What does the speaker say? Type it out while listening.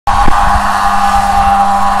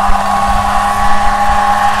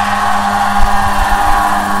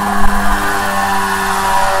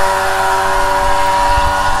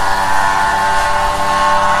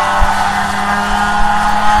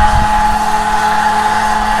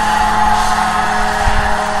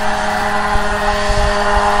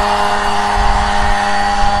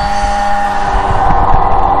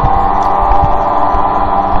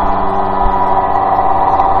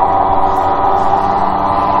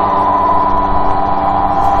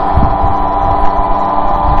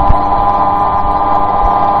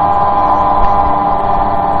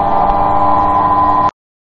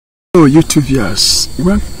Hello YouTube viewers,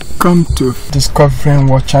 welcome to Discovering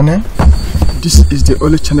World channel. This is the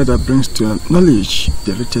only channel that brings to knowledge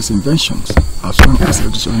the latest inventions as long as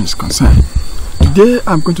education is concerned. Today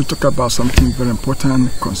I'm going to talk about something very important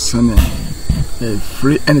concerning a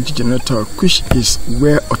free energy generator which is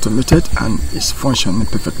well automated and is functioning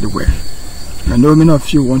perfectly well. I know many of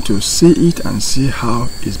you want to see it and see how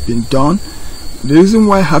it's been done. The reason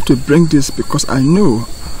why I have to bring this because I know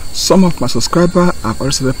some of my subscribers have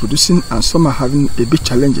already started producing and some are having a big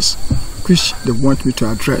challenges which they want me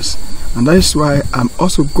to address, and that is why I'm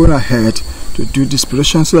also going ahead to do this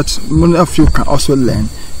production so that many of you can also learn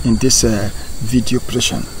in this video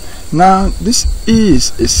production. Now this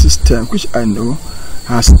is a system which I know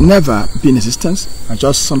has never been in existence and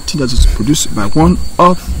just something that is produced by one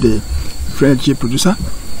of the free energy producer,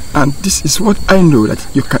 and this is what I know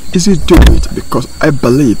that you can easily do it because I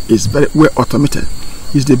believe it's very well automated.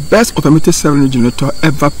 It's the best automated self-energy generator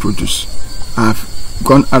ever produced. I've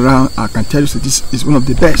gone around, I can tell you that this is one of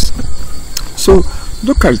the best. So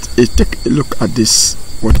look at it, take a look at this,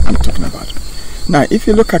 what I'm talking about. Now if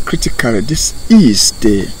you look at critically, this is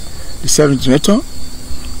the self-energy generator,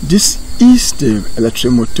 this is the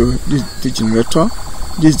electric motor, this is the generator,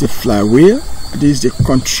 this is the flywheel, this is the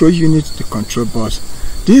control unit, the control box,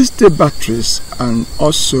 this is the batteries, and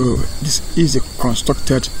also this is the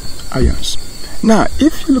constructed ions. Now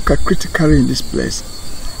if you look at critically in this place,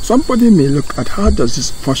 somebody may look at how does this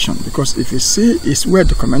function, because if you see it's well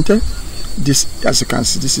documented. This, as you can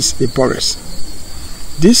see, this is a bores.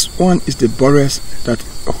 This one is the bores that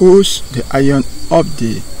holds the iron of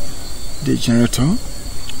the generator,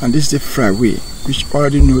 and this is the flywheel, which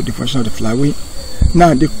already know the function of the flywheel.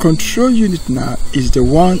 Now the control unit now is the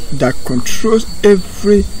one that controls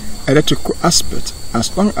every electrical aspect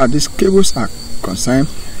as long as these cables are concerned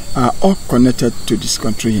are all connected to this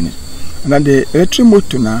control unit. And then the electric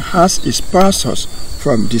motor now has its power source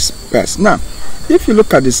from this bus. Now if you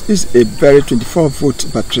look at this, is a very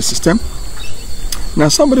 24-volt battery system. Now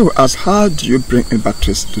somebody will ask, how do you bring in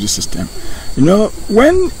batteries to the system? You know,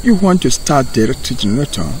 when you want to start the electric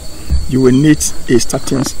generator, you will need a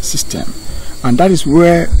starting system, and that is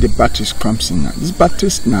where the batteries comes in. Now these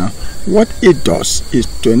batteries now, what it does is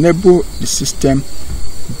to enable the system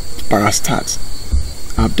para start.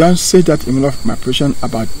 I've done say that in one of my presentation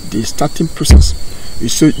about the starting process.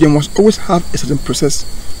 So you must always have a certain process,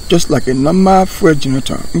 just like a normal fuel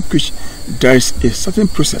generator in which there is a certain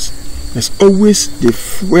process. There's always the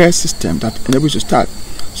fuel system that enables you to start.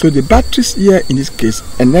 So the batteries here in this case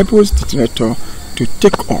enables the generator to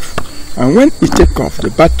take off, and when it takes off,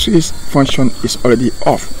 the battery's function is already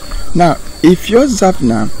off. Now if you observe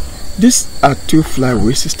now, these are two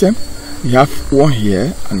flywheel systems. We have one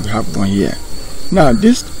here and we have one here. Now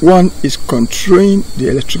this one is controlling the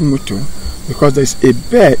electric motor because there is a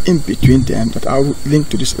bed in between them that I will link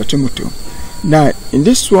to this electric motor. Now in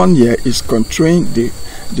this one here is controlling the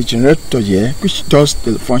generator here, which does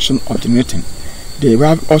the function of generating. They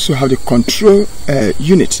also have the control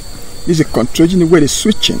unit. This is a control unit where the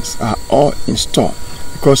switchings are all installed,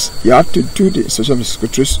 because you have to do the installation of the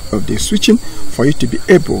circuitries of the switching for you to be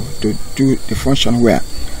able to do the function well.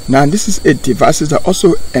 Now this is a device that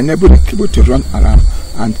also enable the cable to run around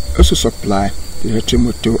and also supply the electric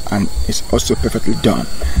motor, and it's also perfectly done.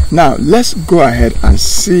 Now let's go ahead and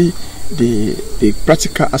see the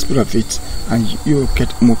practical aspect of it, and you will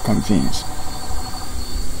get more convinced.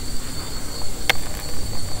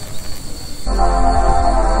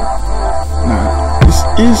 Now this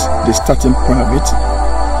is the starting point of it.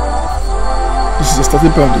 This is the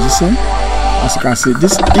starting point of the system. As you can see,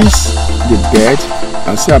 this is the bed.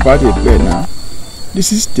 I'll say about the bed now.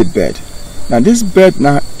 This is the bed. Now this bed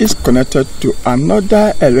now is connected to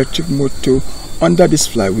another electric motor under this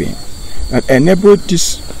flywheel that enable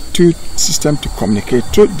these two systems to communicate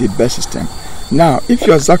through the bed system. Now if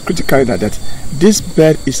you observe critically that this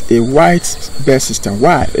bed is a white bed system,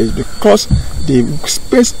 why? It's because the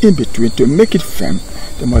space in between, to make it firm,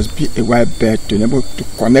 there must be a white bed to enable to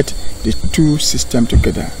connect the two systems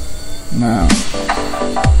together. Now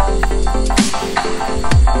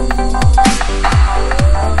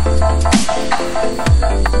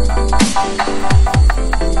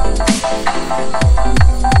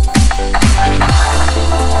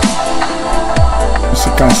as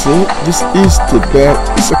you can see, this is the bed,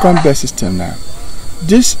 the second bed system. Now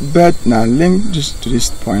this bed now link this to this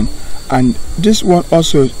point, and this one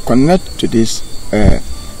also connect to this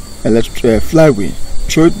electric flywheel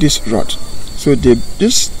through this rod. So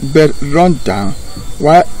this bed run down,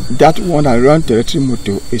 while that one that run the electric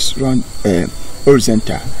motor is run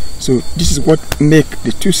horizontal. So this is what make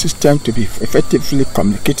the two systems to be effectively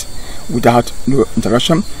communicate without no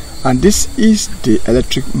interruption. And this is the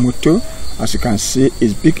electric motor. As you can see,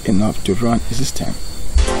 it's big enough to run a system.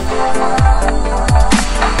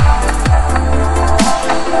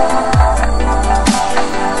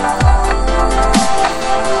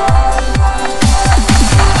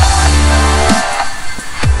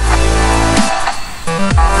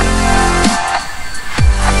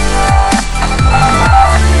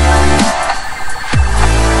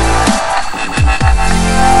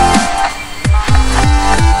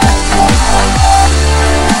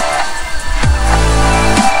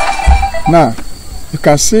 Now, you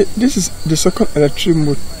can see this is the second electric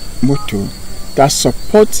motor that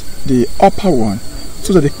supports the upper one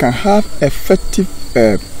so that it can have effective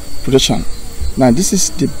production. Now, this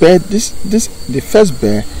is the bed. The first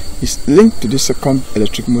bed is linked to the second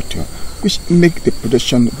electric motor, which make the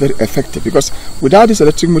production very effective. Because without this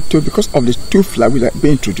electric motor, because of the two flywheels that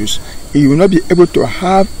being introduced, you will not be able to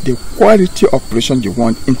have the quality of production you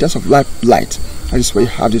want in terms of light. That is why you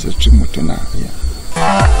have this electric motor now here.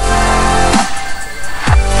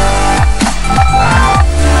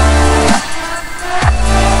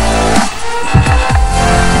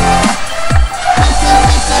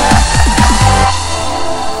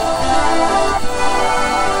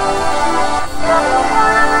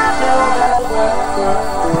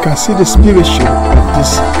 You can see the speed ratio of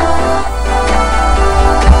this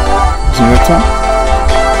generator,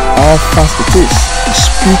 how fast it is, the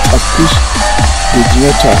speed at which the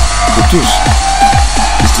generator produces,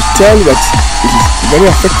 is to tell you that it is very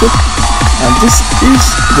effective. And this is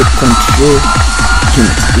the control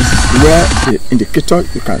unit. This is where the indicator,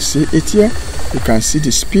 you can see it here, you can see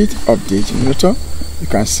the speed of the generator, you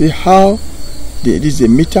can see how this is a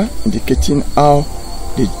meter indicating how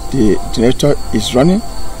the generator is running.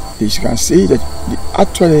 You can see that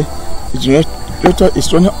actually the generator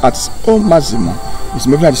is running at its own maximum. It's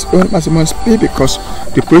moving at its own maximum speed because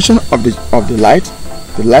the position of the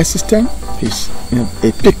light system is in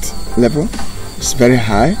a peaked level. It's very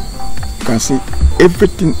high. You can see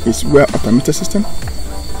everything is well automated system.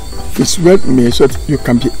 It's well made so that you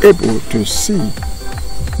can be able to see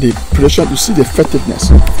the production, to see the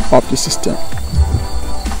effectiveness of the system.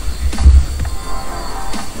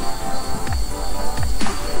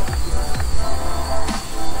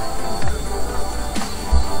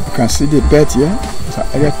 You can see the bed here, as I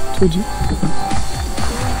already told you.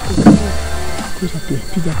 You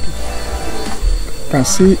can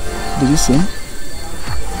see the listen.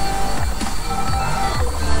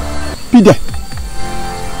 Pide.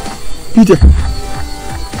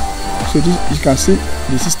 So this, you can see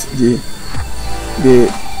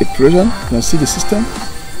the production. You can see the system.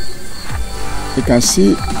 You can see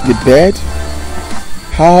the bed,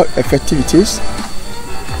 how effective it is.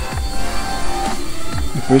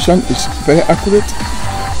 The position is very accurate.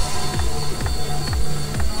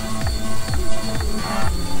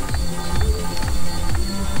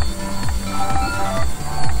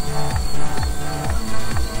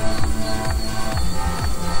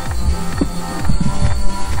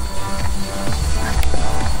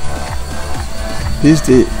 This is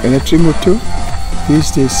the electric motor. This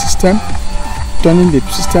is the system, turning the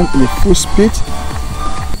system in a full speed.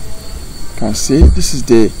 You can see this is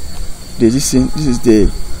the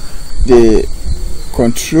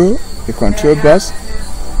control bus.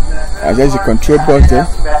 And there is a control bus there.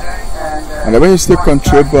 And when you see the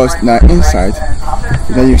control bus now inside,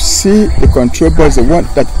 then you see the control bus, the one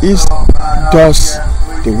that does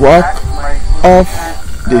the work of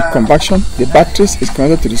the conversion. The batteries is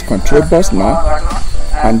connected to this control bus now,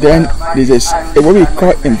 and then there is what we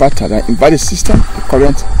call inverter that invert the system, the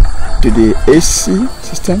current to the AC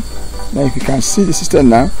system. Now if you can see the system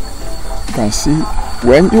now, you can see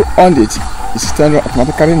when you on it, the system runs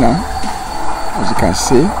automatically now, as you can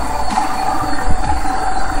see.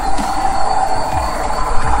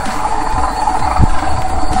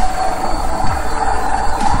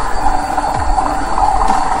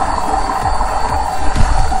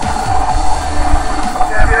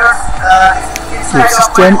 The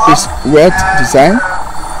system is well designed,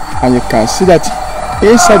 and you can see that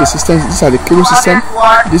inside the system, these are the cable system,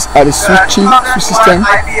 these are the switching system,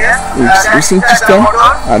 the switching system,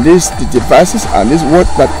 and these the devices, and this is what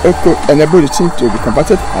that enable the thing to be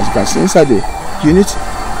converted, as you can see inside the unit.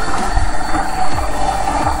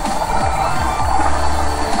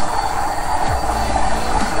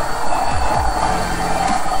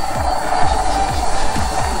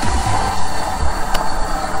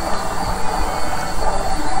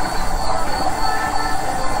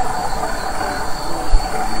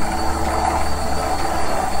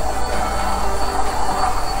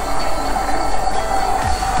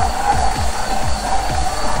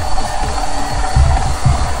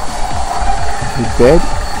 bed.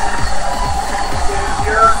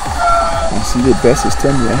 You can see the bed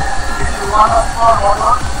system here.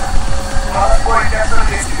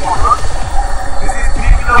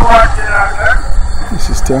 The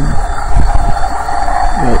system,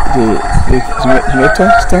 the generator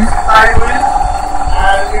system,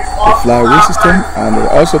 the flywheel system, and they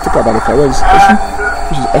also talk about the flywheel station,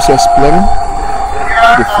 which is also explaining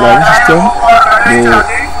the flywheel system,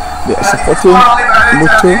 the supporting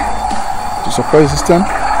motor to support the system.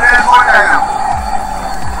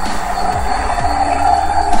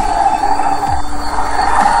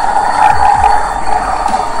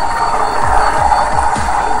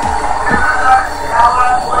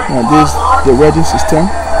 Now this is the welding system.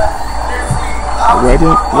 What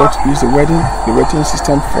is the welding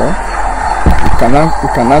system for? We can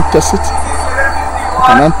now test it. We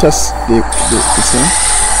can now test the thing.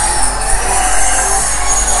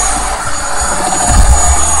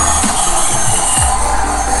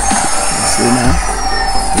 You see now,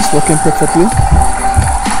 it's working perfectly.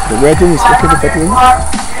 The welding is working perfectly.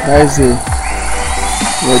 That is the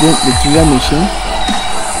drill machine.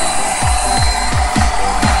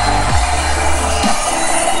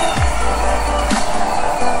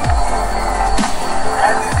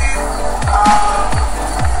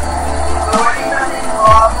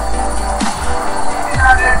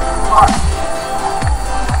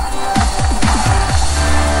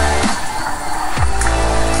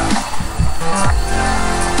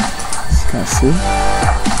 Can see.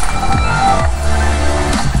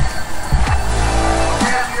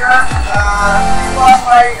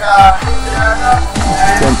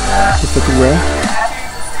 Perfectly well.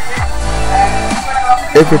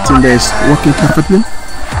 Everything there is working perfectly.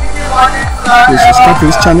 Please subscribe to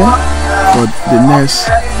this channel for the next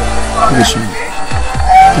edition.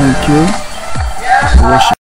 Thank you for watching.